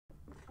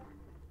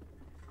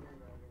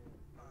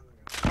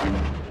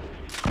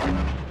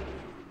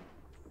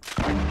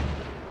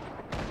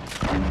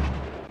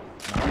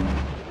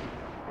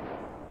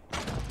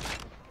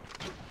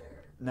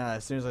Nah,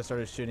 as soon as I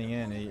started shooting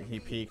in, he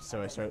peeked,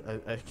 so I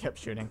kept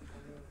shooting.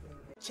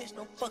 Chase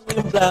no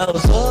fucking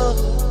blouse up,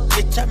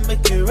 bitch, I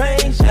make it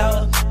rain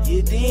shower.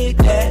 You did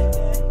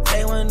that,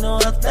 they wouldn't know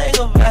a thing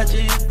about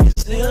you. You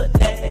still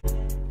that.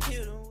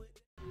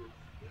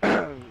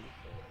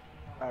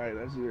 Alright,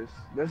 let's do this.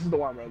 This is the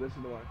one, bro. This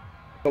is the one.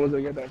 Someone's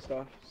gonna get that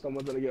stuff.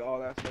 Someone's gonna get all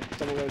that stuff.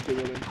 Someone's gonna kill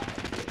him.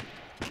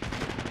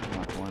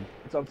 Knocked one.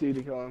 It's up to you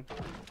to kill him.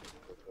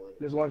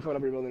 There's one coming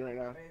up your building right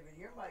now.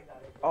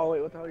 Oh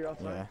wait, what the hell? You're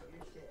outside? Yeah.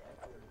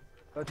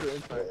 That's your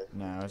inside.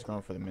 Nah, I was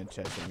going for the mid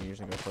chest that you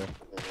usually go for.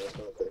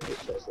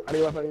 I need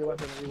a weapon, I need a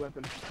weapon, I need a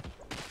weapon.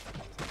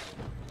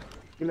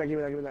 Give me that, give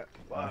me that, give me that.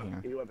 Wow.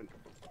 Give me a weapon.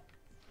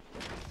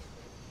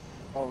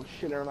 Oh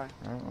shit, never mind.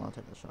 Alright, well, I'll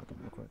take the shotgun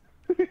real quick.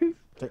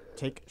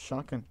 Take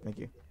shotgun, thank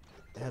you.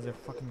 It has a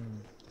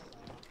fucking...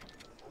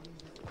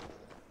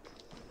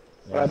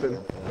 What happened?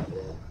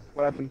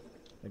 What happened?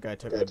 The guy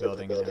took my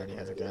building and he already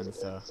has a gun,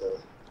 so...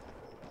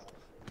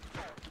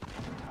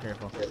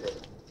 Careful.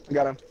 I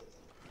got him.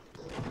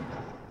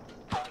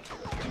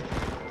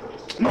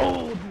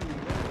 No, dude! I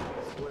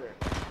swear.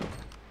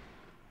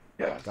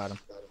 Yes. Got him.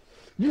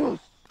 Yes!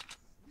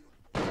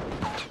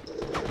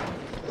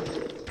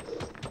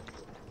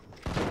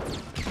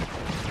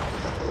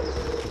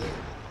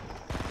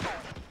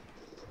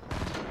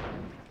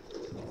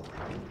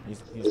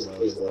 He's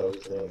low.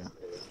 There you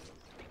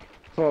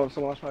Oh,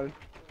 someone else fighting.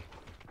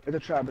 It's a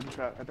trap, it's a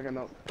trap. I think I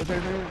know. It's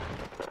right here.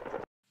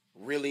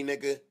 Really,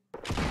 nigga?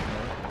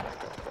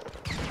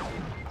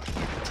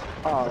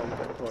 Oh,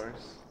 of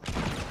course.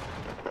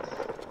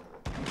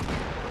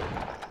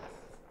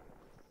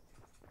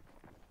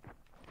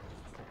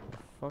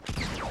 Fuck.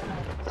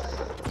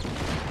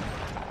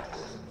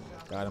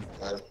 Got him.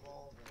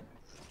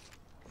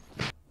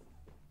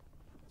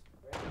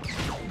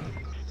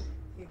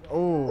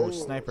 Oh,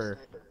 sniper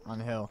on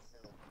the hill.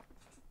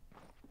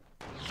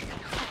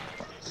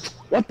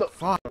 What the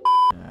fuck?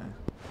 Yeah.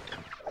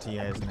 T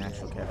is an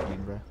actual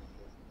caffeine, bro.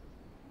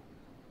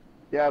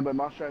 Yeah, but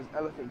Monster has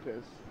elephant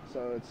piss,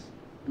 so it's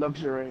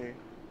luxury.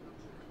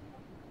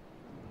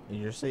 Did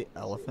you just say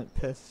elephant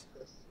piss?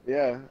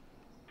 Yeah.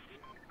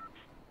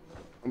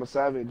 I'm a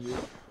savage, dude.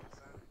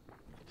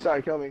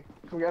 Sorry, kill me.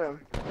 Come get him.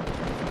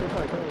 Come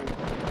try to kill me.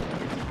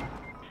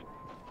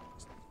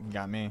 You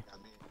got me.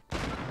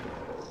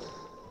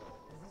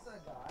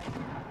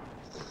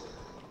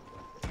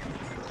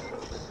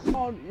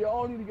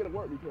 Y'all need to get to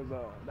work because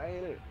that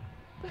ain't it.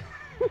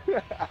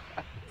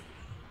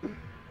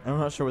 I'm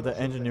not sure what the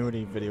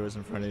ingenuity video is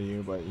in front of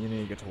you, but you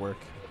need to get to work.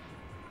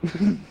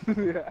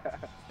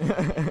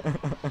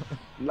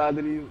 Nah, I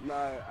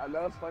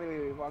know it's funny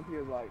when Funky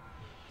is like,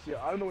 see,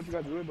 I don't know what you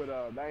guys are doing, but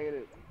that ain't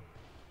it.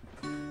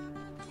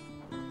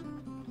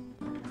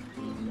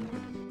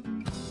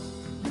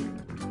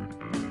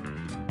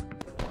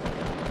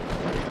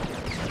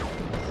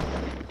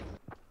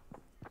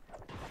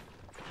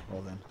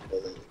 Well then.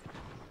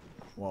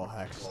 Wall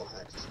hacks.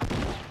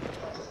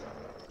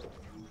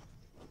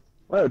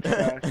 What a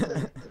trash.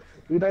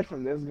 We died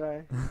from this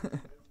guy.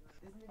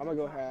 I'm gonna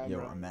go ham. Yo,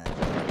 bro. imagine.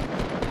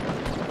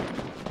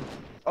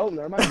 Oh,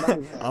 never mind.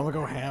 I'm gonna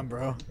go ham,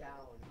 bro.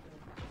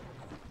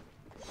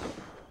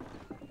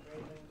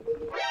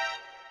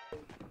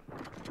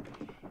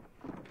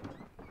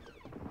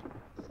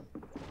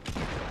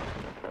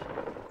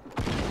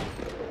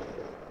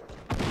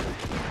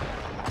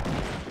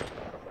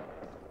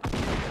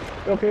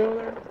 You okay over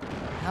there?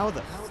 How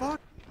the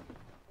fuck?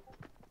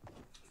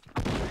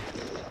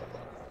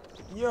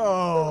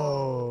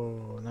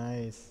 Yo,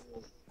 nice.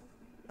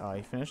 Oh,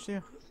 he finished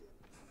you?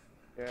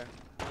 Yeah.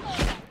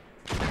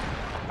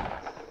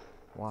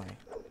 Why?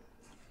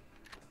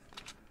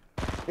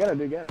 Get it,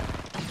 dude, get it.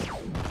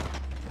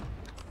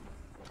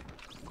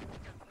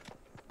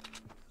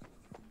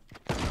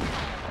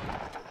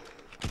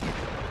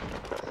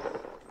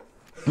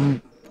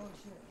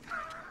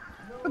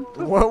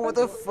 What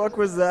the fuck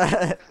was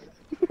that?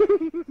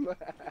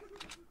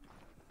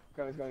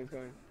 He's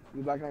coming.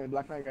 The Black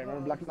Knight guy,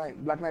 remember? Black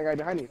Knight guy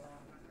behind you.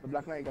 The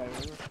Black Knight guy,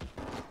 remember?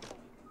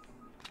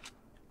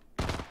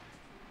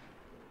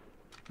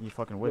 You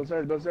fucking whip. Go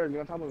upstairs,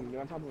 get on top of him,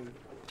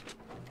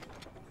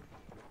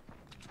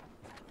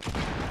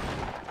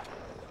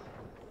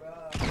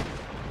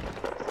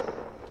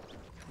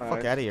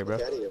 Fuck out of here, bro.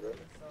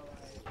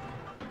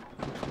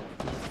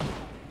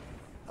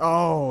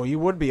 Oh, you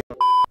would be.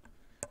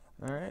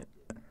 Alright.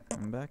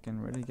 I'm back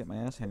and ready to get my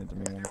ass handed to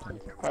me one more time.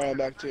 Alright,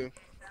 back too.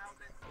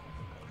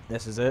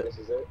 This is it?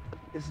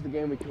 This is the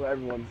game we kill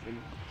everyone in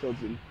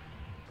Tilted.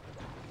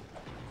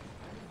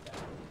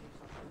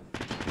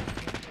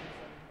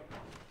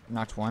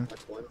 Knocked one.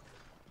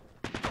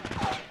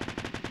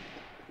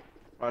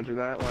 Roger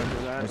that.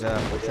 There's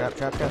a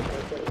trap guy.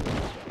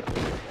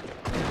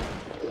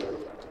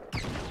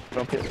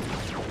 Okay.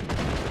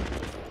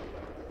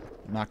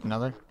 Knocked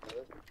another.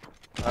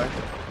 Alright.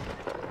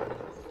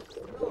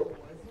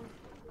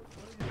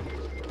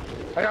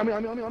 Hey, on me.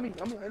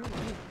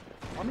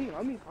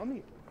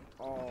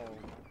 Oh.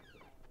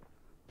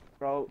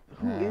 Bro,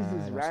 who is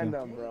this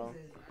random, bro?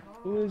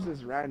 Who is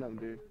this random,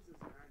 dude?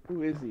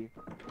 Who is he?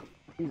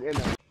 He's in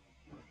there.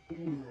 He's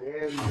in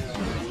there.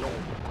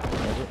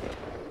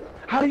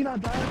 How do you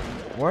not die?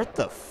 What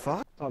the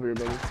fuck? Top here,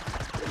 baby.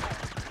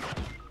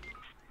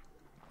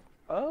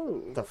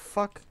 Oh. The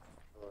fuck?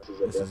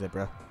 This is it,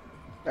 bro.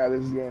 Yeah,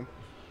 this is the game.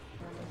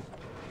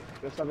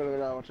 There's something in the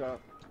ground, watch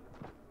out.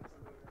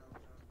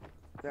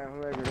 Damn,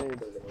 who had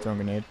grenades? Throwing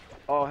grenade.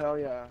 Oh, hell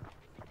yeah.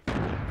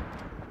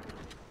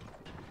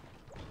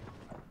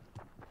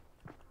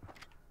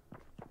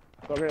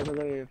 Go grenade, go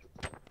grenade.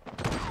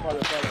 Follow.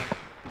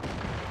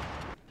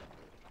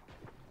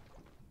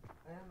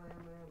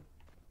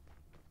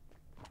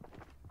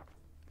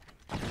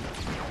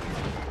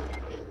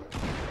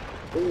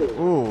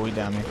 Ooh, he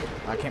down me.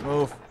 I can't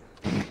move.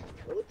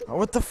 Oh,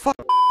 what the fuck?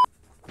 Dude,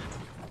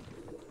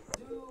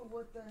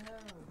 what the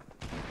hell?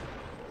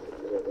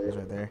 He's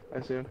right there.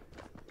 I see him.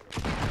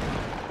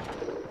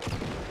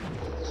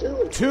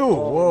 Two!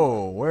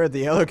 Whoa, where'd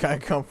the other guy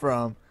come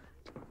from?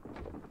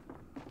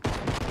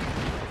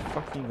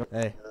 Fucking.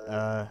 Hey,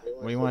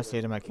 what do you want to say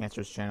to my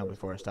cancerous channel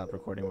before I stop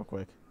recording real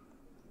quick?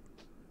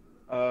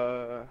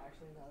 I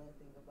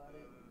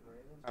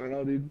don't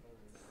know, dude.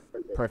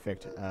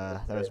 Perfect.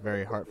 That was a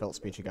very heartfelt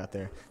speech you got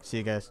there. See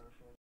you guys.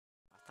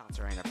 My thoughts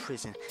are in a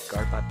prison,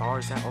 guarded by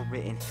bars that are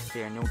written.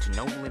 They are known to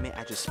no limit,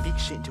 I just speak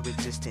shit into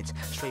existence.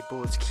 Straight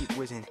bullets keep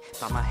whizzing,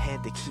 by my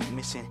head they keep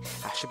missing.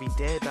 I should be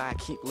dead, but I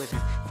keep living.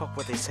 Fuck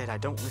what they said, I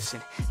don't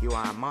listen. You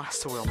are on my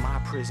soil,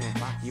 my prison.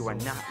 You are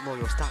not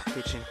loyal, stop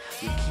bitching.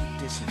 You keep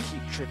dissing,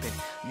 keep tripping.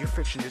 Your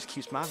friction just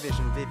keeps my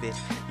vision vivid.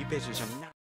 You bitches are not